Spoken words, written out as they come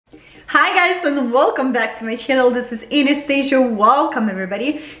Hi guys, and welcome back to my channel. This is Anastasia. Welcome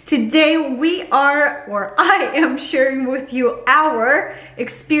everybody. Today I am sharing with you our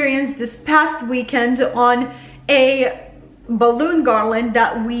experience this past weekend on a balloon garland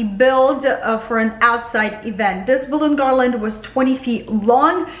that we built for an outside event. This balloon garland was 20 feet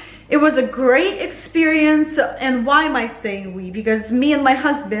long. It was a great experience. And why am I saying we? Because me and my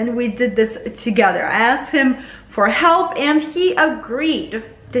husband, we did this together. I asked him for help and he agreed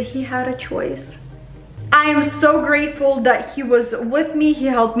that he had a choice. I am so grateful that he was with me. He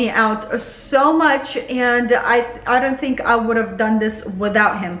helped me out so much, and I don't think I would have done this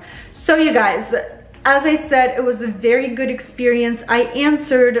without him. So you guys, as I said, it was a very good experience. I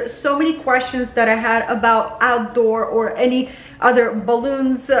answered so many questions that I had about outdoor or any other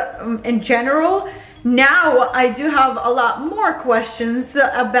balloons in general. Now I do have a lot more questions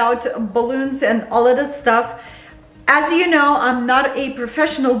about balloons and all of that stuff. As you know, I'm not a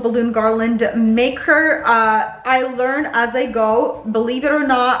professional balloon garland maker. I learn as I go. Believe it or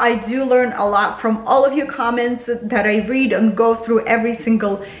not, I do learn a lot from all of your comments that I read and go through every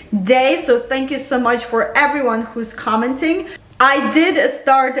single day. So thank you so much for everyone who's commenting. I did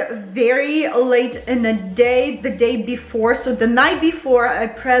start very late in the day before. So the night before, I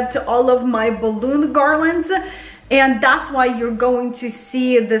prepped all of my balloon garlands. And that's why you're going to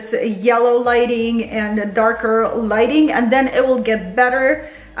see this yellow lighting and darker lighting, and then it will get better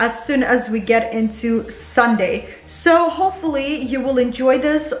as soon as we get into Sunday. So hopefully you will enjoy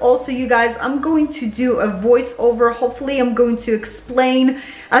this. Also, you guys, I'm going to do a voiceover. Hopefully I'm going to explain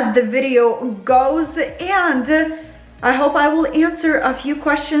as the video goes, and I hope I will answer a few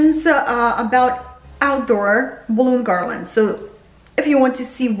questions about outdoor balloon garlands. So if you want to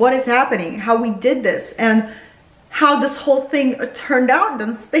see what is happening, how we did this, and how this whole thing turned out,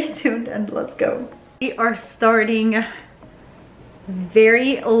 then stay tuned and let's go. We are starting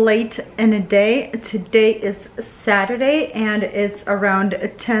very late in the day. Today is Saturday and it's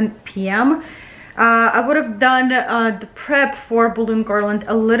around 10 p.m. I would have done the prep for balloon garland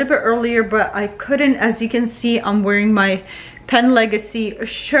a little bit earlier, but I couldn't. As you can see, I'm wearing my Penn Legacy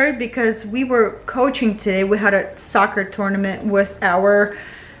shirt because we were coaching today. We had a soccer tournament with our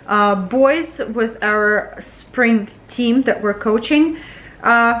boys, with our spring team that we're coaching.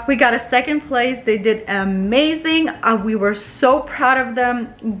 We got a second place. They did amazing. We were so proud of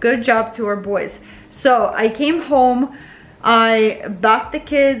them. Good job to our boys. So I came home, I bathed the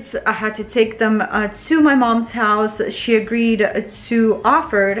kids. I had to take them to my mom's house. She agreed to,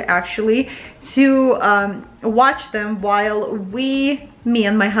 offered actually, to watch them while me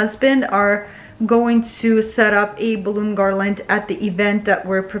and my husband are going to set up a balloon garland at the event that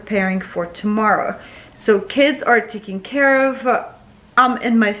we're preparing for tomorrow. So kids are taken care of. I'm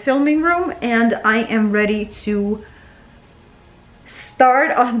in my filming room and I am ready to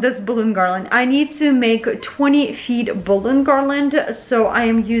start on this balloon garland. I need to make 20 feet balloon garland, so I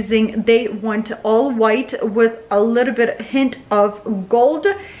am using, they want all white with a little bit hint of gold.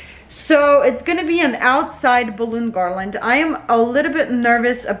 So it's gonna be an outside balloon garland. I am a little bit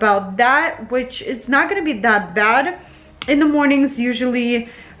nervous about that, which is not gonna be that bad. In the mornings, usually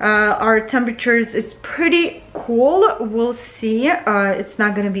our temperatures is pretty cool. We'll see. It's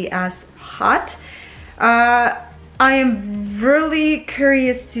not gonna be as hot. I am really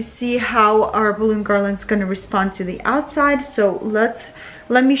curious to see how our balloon garland is gonna respond to the outside. So let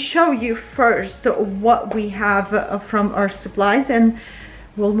me show you first what we have from our supplies, and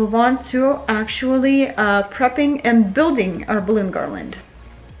we'll move on to actually prepping and building our balloon garland.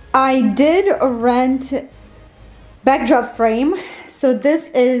 I did rent backdrop frame. So this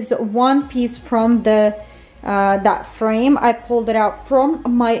is one piece from the that frame. I pulled it out from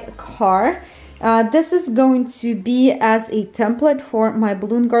my car. This is going to be as a template for my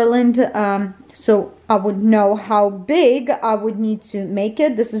balloon garland. So I would know how big I would need to make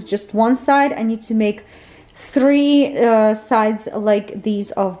it. This is just one side. I need to make 3 sides like these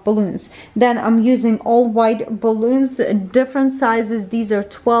of balloons. Then I'm using all white balloons, different sizes. These are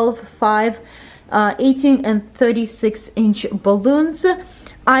 12, 5, 18 and 36-inch balloons.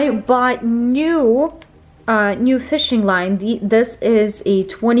 I bought new fishing line. This is a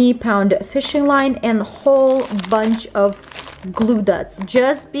 20-pound fishing line and a whole bunch of glue dots,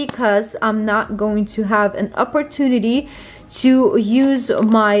 just because I'm not going to have an opportunity to use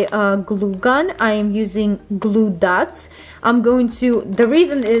my glue gun. I am using glue dots. The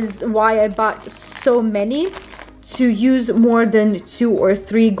reason is why I bought so many, to use more than 2 or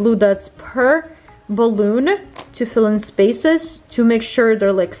 3 glue dots per balloon to fill in spaces, to make sure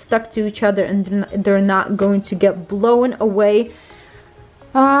they're like stuck to each other and they're not going to get blown away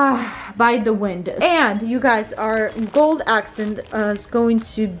by the wind. And you guys, our gold accent is going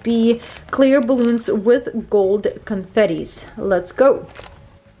to be clear balloons with gold confettis. Let's go.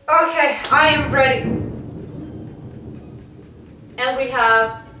 Okay, I am ready. And we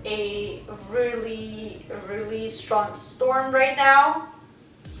have a really strong storm right now.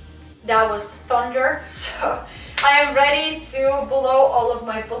 That was thunder. So I am ready to blow all of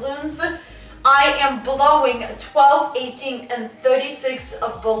my balloons. I am blowing 12, 18, and 36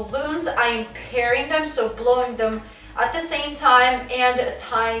 balloons. I am pairing them, so blowing them at the same time and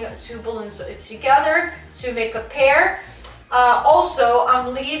tying two balloons together to make a pair. Also,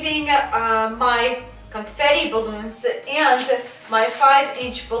 I'm leaving my confetti balloons and my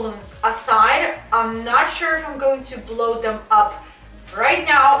 5-inch balloons aside. I'm not sure if I'm going to blow them up right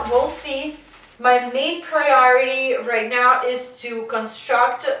now. We'll see. My main priority right now is to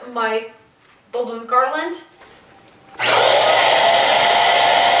construct my balloon garland.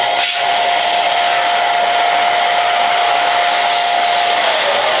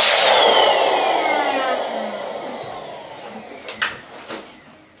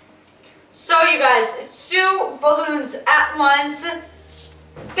 So you guys, 2 balloons at once,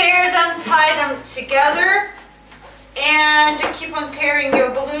 pair them, tie them together, and keep on pairing your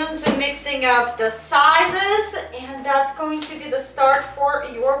balloons and mixing up the sizes, and that's going to be the start for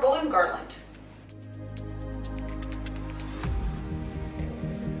your balloon garland.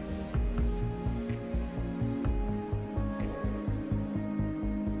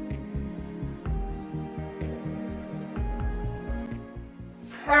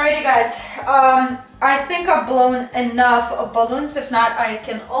 Alrighty guys, I think I've blown enough balloons. If not, I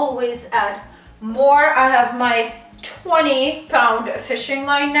can always add more. I have my 20-pound fishing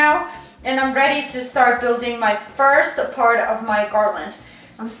line now, and I'm ready to start building my first part of my garland.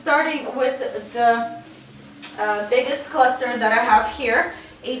 I'm starting with the biggest cluster that I have here,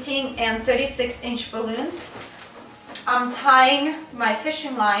 18 and 36-inch balloons. I'm tying my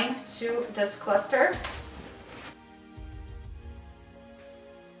fishing line to this cluster.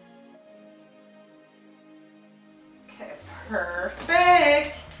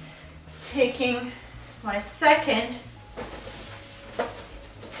 Perfect. Taking my second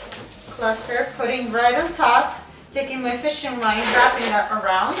cluster, putting right on top, taking my fishing line, wrapping that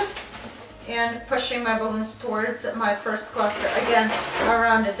around, and pushing my balloons towards my first cluster. Again,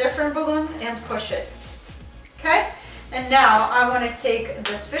 around a different balloon and push it. Okay? And now I want to take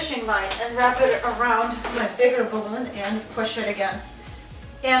this fishing line and wrap it around my bigger balloon and push it again.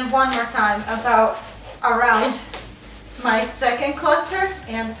 And one more time, about around my second cluster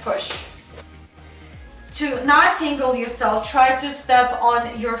and push. To not tangle yourself, try to step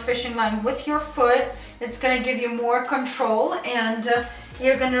on your fishing line with your foot. It's going to give you more control, and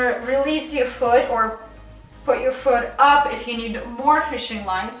you're going to release your foot or put your foot up if you need more fishing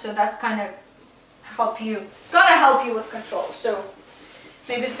line. So that's kind of help you, it's going to help you with control. So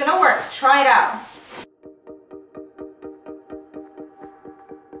maybe it's going to work. Try it out.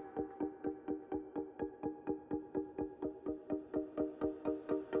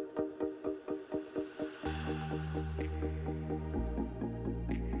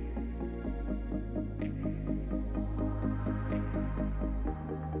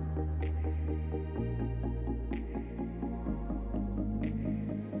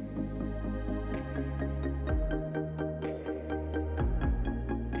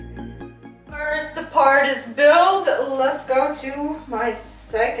 First part is built. Let's go to my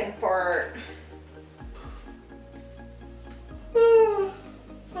second part. I'm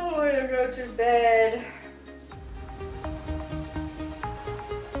gonna go to bed.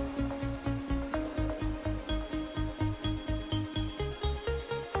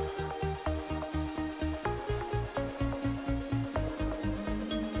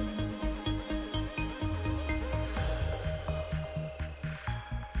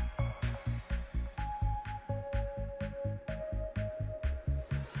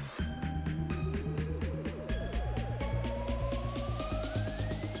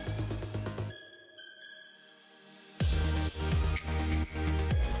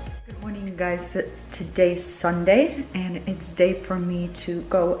 Guys, today's Sunday and it's day for me to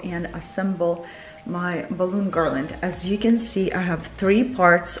go and assemble my balloon garland. As you can see, I have 3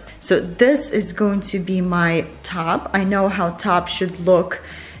 parts. So this is going to be my top. I know how top should look,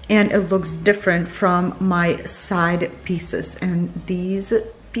 and it looks different from my side pieces, and these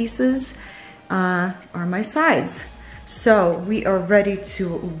pieces are my sides. So we are ready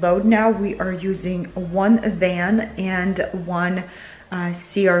to load now. We are using 1 van and 1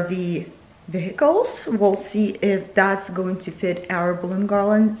 CRV vehicles. We'll see if that's going to fit our balloon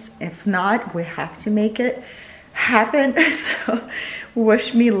garlands. If not, we have to make it. happen. So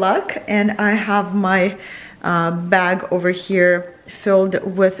wish me luck. And I have my bag over here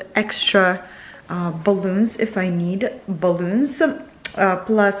filled with extra balloons if I need balloons,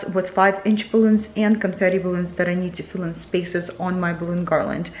 plus with 5-inch balloons and confetti balloons that I need to fill in spaces on my balloon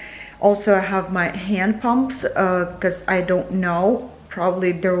garland. Also, I have my hand pumps because I don't know,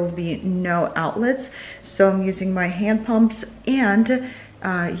 probably there will be no outlets, so I'm using my hand pumps and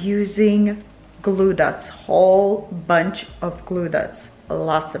using glue dots, whole bunch of glue dots,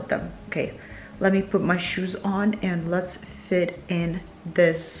 lots of them. Okay, let me put my shoes on and let's fit in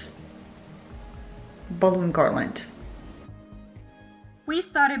this balloon garland. We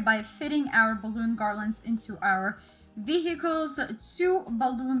started by fitting our balloon garlands into our vehicles. 2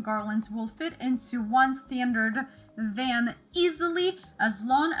 balloon garlands will fit into one standard van easily, as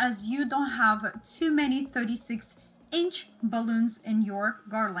long as you don't have too many 36-inch balloons in your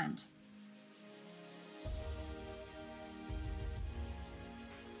garland.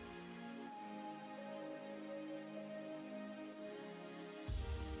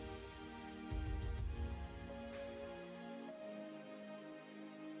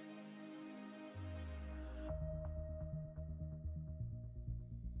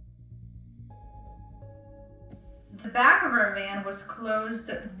 The back of our van was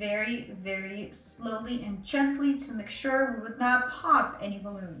closed very, very slowly and gently to make sure we would not pop any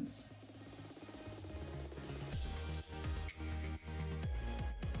balloons.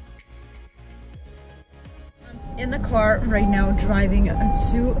 In the car right now, driving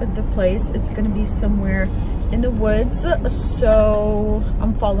to the place. It's gonna be somewhere in the woods, so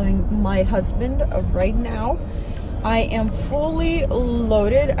I'm following my husband right now. I am fully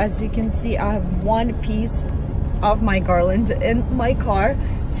loaded. As you can see, I have one piece of my garland in my car,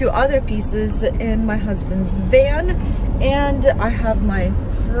 2 other pieces in my husband's van, and I have my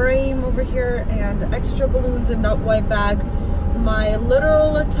frame over here and extra balloons in that white bag, my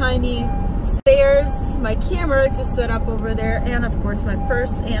little tiny stairs, my camera to set up over there, and of course my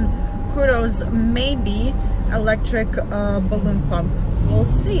purse, and who knows, maybe electric balloon pump. We'll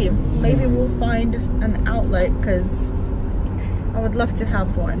see. Maybe we'll find an outlet because I would love to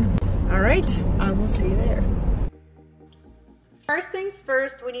have one. All right, I will see you there. First things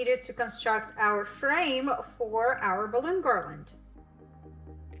first, we needed to construct our frame for our balloon garland.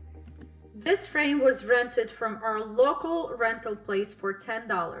 This frame was rented from our local rental place for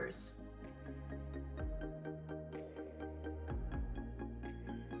 $10.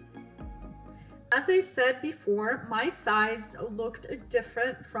 As I said before, my size looked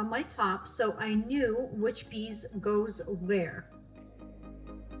different from my top, so I knew which piece goes where.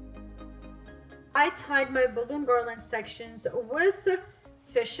 I tied my balloon garland sections with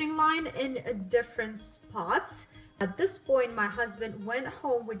fishing line in different spots. At this point, my husband went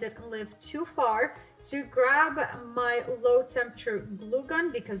home. We didn't live too far to grab my low temperature glue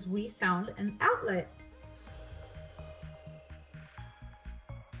gun because we found an outlet.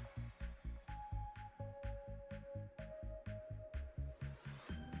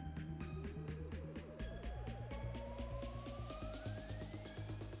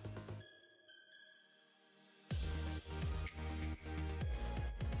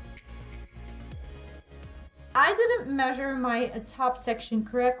 I didn't measure my top section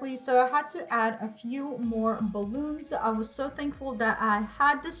correctly, so I had to add a few more balloons. I was so thankful that I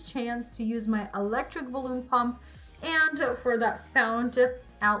had this chance to use my electric balloon pump and for that found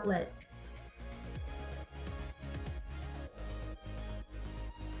outlet.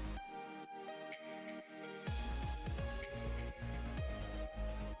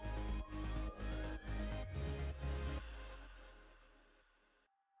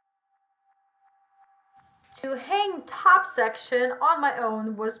 To hang top section on my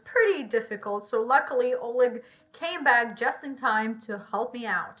own was pretty difficult, so luckily Oleg came back just in time to help me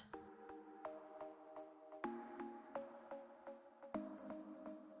out.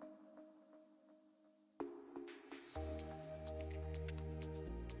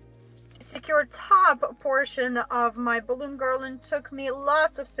 To secure top portion of my balloon garland took me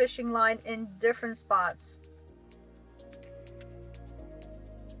lots of fishing line in different spots.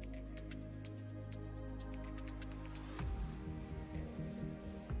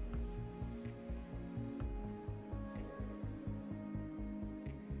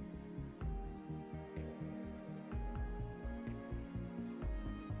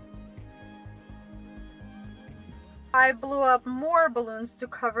 I blew up more balloons to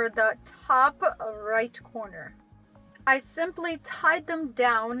cover the top right corner. I simply tied them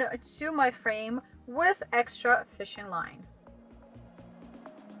down to my frame with extra fishing line.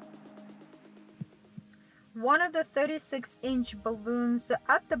 one of the 36-inch balloons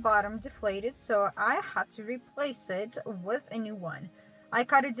at the bottom deflated, so I had to replace it with a new one. I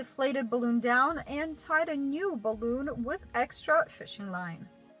cut a deflated balloon down and tied a new balloon with extra fishing line.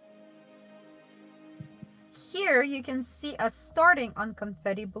 Here you can see us starting on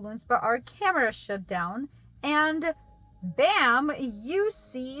confetti balloons, but our camera shut down, and bam, you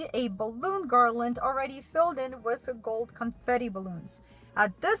see a balloon garland already filled in with gold confetti balloons.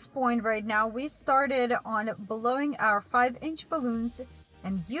 At this point right now, we started on blowing our 5-inch balloons,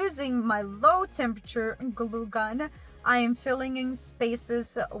 and using my low temperature glue gun, I am filling in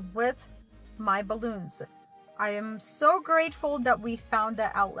spaces with my balloons. I am so grateful that we found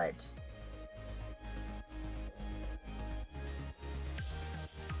the outlet.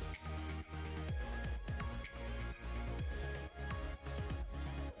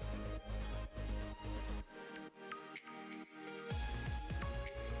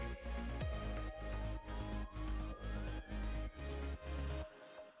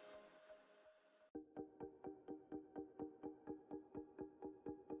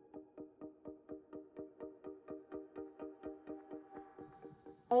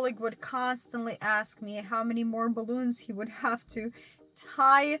 Oleg would constantly ask me how many more balloons he would have to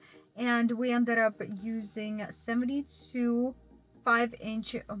tie, and we ended up using 72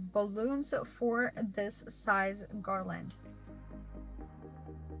 5-inch balloons for this size garland.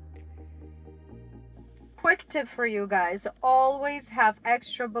 Quick tip for you guys, always have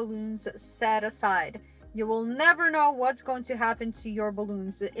extra balloons set aside. You will never know what's going to happen to your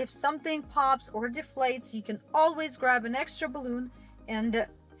balloons. If something pops or deflates, you can always grab an extra balloon and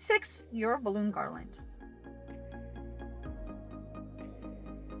fix your balloon garland.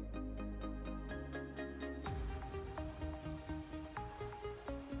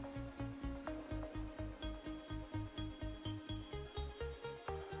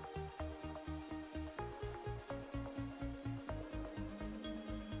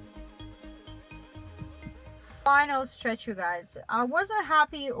 Final stretch, you guys. I wasn't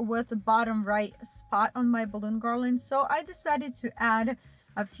happy with the bottom right spot on my balloon garland, so I decided to add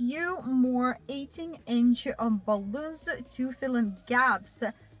a few more 18-inch balloons to fill in gaps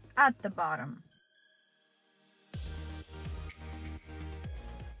at the bottom.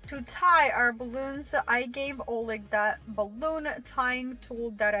 To tie our balloons, I gave Oleg that balloon tying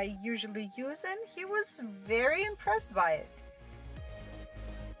tool that I usually use, and he was very impressed by it.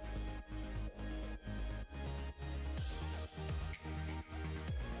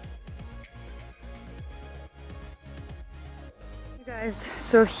 Guys,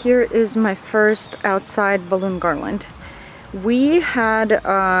 so here is my first outside balloon garland. We had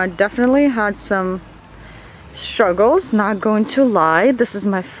definitely had some struggles, not going to lie. This is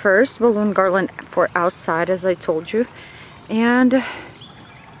my first balloon garland for outside, as I told you, and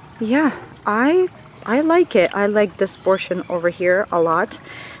yeah, I like it. I like this portion over here a lot.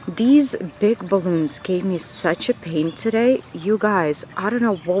 These big balloons gave me such a pain today, you guys. I don't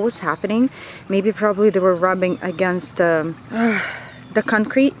know what was happening. Maybe probably they were rubbing against the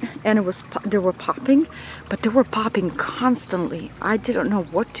concrete, and they were popping, but they were popping constantly. I didn't know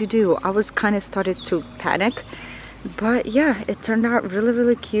what to do. I was kind of started to panic, but yeah, it turned out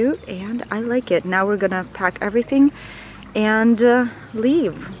really cute, and I like it. Now we're gonna pack everything and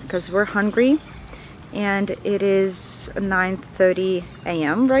leave because we're hungry. And it is 9:30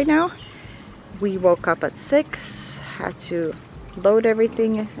 a.m. right now. We woke up at 6, had to load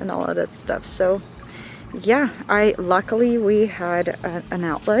everything and all of that stuff. So yeah, luckily we had an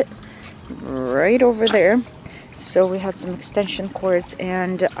outlet right over there, so we had some extension cords,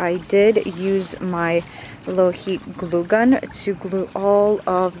 and I did use my low heat glue gun to glue all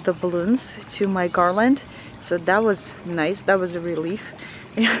of the balloons to my garland. So that was nice. That was a relief.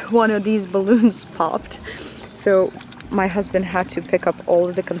 One of these balloons popped, so my husband had to pick up all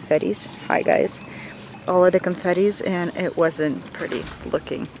of the confettis. Hi guys, all of the confettis, and it wasn't pretty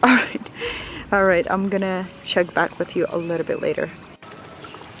looking. All right, I'm gonna check back with you a little bit later.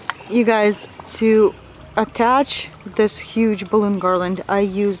 You guys, to attach this huge balloon garland, I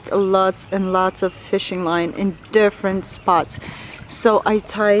used lots and lots of fishing line in different spots. So I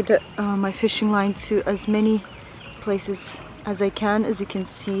tied my fishing line to as many places as I can. As you can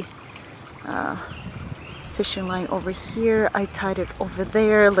see, fishing line over here, I tied it over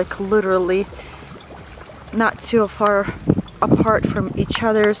there, like literally not too far apart from each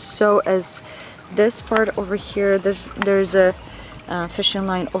other. So as this part over here, there's a fishing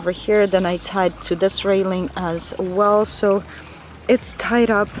line over here, then I tied to this railing as well, so it's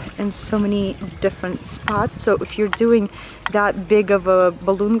tied up in so many different spots. So if you're doing that big of a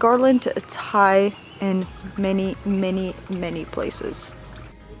balloon garland, tie in many places.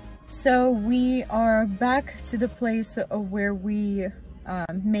 So we are back to the place where we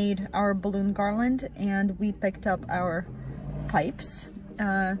made our balloon garland, and we picked up our pipes.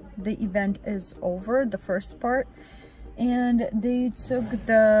 The event is over, the first part, and they took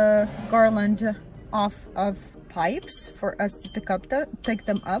the garland off of pipes for us to pick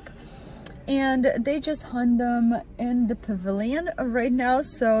them up, and they just hung them in the pavilion right now,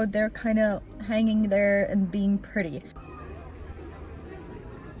 so they're kind of hanging there and being pretty.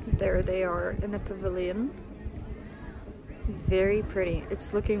 There they are in the pavilion. Very pretty.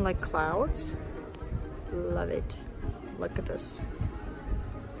 It's looking like clouds. Love it. Look at this.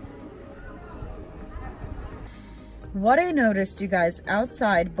 What I noticed, you guys,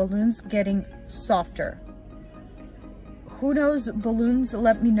 outside, balloons getting softer. Who knows balloons?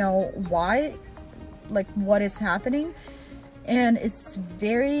 Let me know why, like what is happening. And it's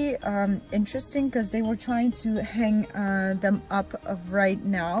very interesting because they were trying to hang them up right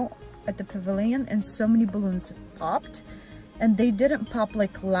now at the pavilion, and so many balloons popped, and they didn't pop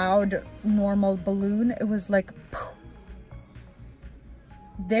like loud normal balloon. It was like poof.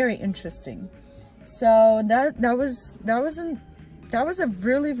 Very interesting. So that was a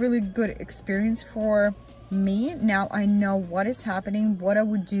really good experience for me. Now I know what is happening, what I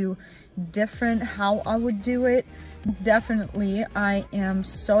would do different, how I would do it. Definitely, I am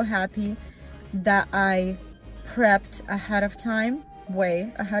so happy that I prepped ahead of time,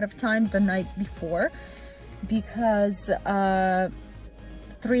 way ahead of time, the night before, because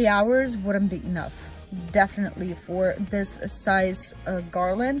 3 hours wouldn't be enough. Definitely for this size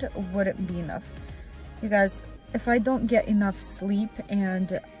garland wouldn't be enough. You guys, if I don't get enough sleep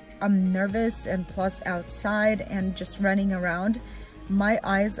and I'm nervous, and plus outside and just running around, my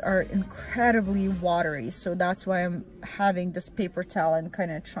eyes are incredibly watery, so that's why I'm having this paper towel and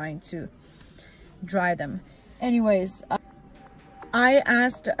kind of trying to dry them. Anyways, I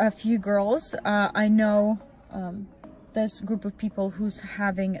asked a few girls. I know this group of people who's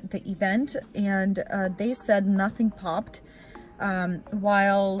having the event, and they said nothing popped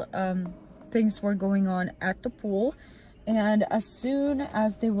while things were going on at the pool. And as soon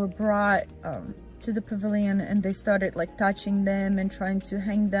as they were brought to the pavilion and they started like touching them and trying to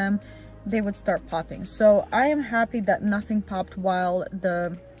hang them, they would start popping. So I am happy that nothing popped while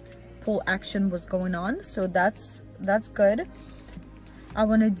the pool action was going on, so that's good. I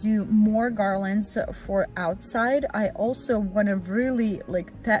want to do more garlands for outside. I also want to really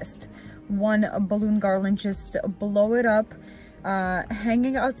like test one balloon garland, just blow it up,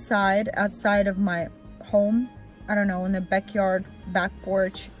 hanging outside of my home, I don't know, in the backyard, back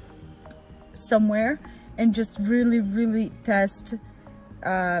porch, somewhere, and just really test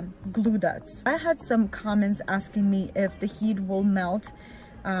glue dots. I had some comments asking me if the heat will melt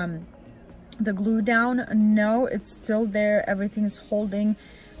the glue down. No, it's still there, everything is holding.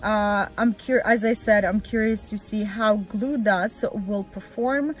 As I said, I'm curious to see how glue dots will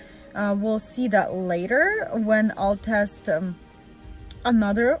perform. We'll see that later when I'll test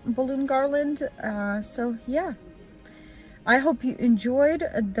another balloon garland. So yeah, I hope you enjoyed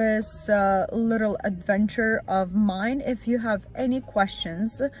this little adventure of mine. If you have any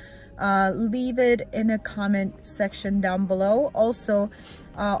questions, leave it in a comment section down below. Also,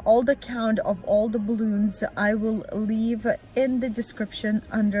 all the count of all the balloons I will leave in the description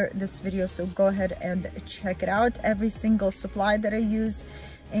under this video, so go ahead and check it out. Every single supply that I used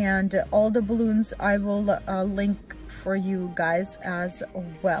and all the balloons I will link for you guys as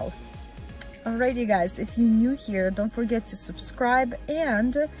well. Alright, you guys, if you're new here, don't forget to subscribe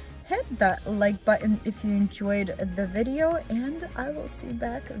and hit that like button if you enjoyed the video, and I will see you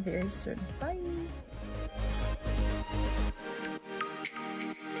back very soon. Bye!